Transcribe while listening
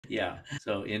Yeah,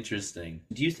 so interesting.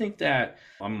 Do you think that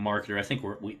I'm a marketer? I think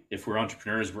if we're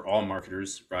entrepreneurs, we're all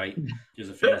marketers, right? There's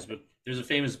a famous book. There's a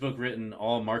famous book written,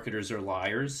 "All Marketers Are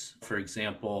Liars." For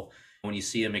example, when you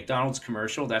see a McDonald's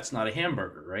commercial, that's not a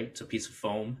hamburger, right? It's a piece of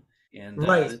foam, and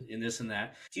Right. in this and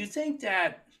that. Do you think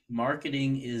that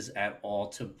marketing is at all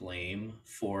to blame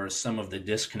for some of the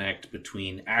disconnect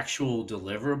between actual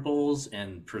deliverables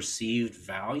and perceived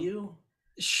value?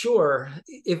 Sure.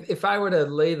 If I were to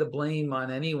lay the blame on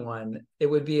anyone, it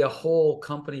would be a whole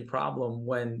company problem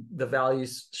when the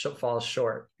values falls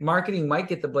short. Marketing might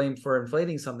get the blame for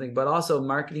inflating something, but also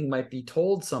marketing might be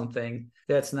told something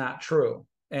that's not true.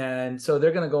 And so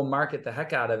they're going to go market the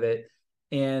heck out of it.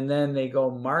 And then they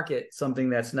go market something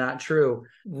that's not true.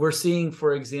 We're seeing,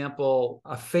 for example,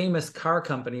 a famous car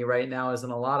company right now is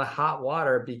in a lot of hot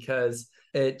water because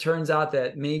it turns out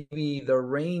that maybe the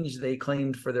range they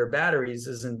claimed for their batteries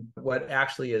isn't what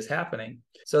actually is happening.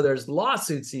 So there's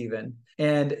lawsuits even.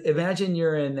 And imagine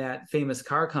you're in that famous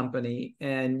car company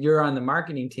and you're on the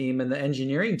marketing team, and the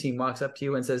engineering team walks up to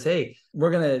you and says, "Hey,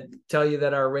 we're going to tell you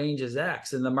that our range is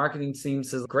X." And the marketing team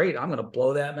says, "Great, I'm going to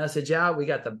blow that message out. We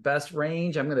got the best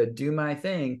range. I'm going to do my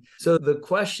thing." So the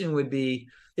question would be,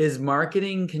 is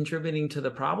marketing contributing to the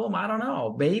problem? I don't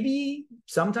know. Maybe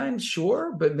sometimes,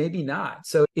 sure, but maybe not.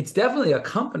 So it's definitely a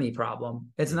company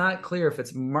problem. It's Hmm. not clear if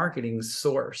it's marketing's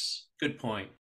source. Good point.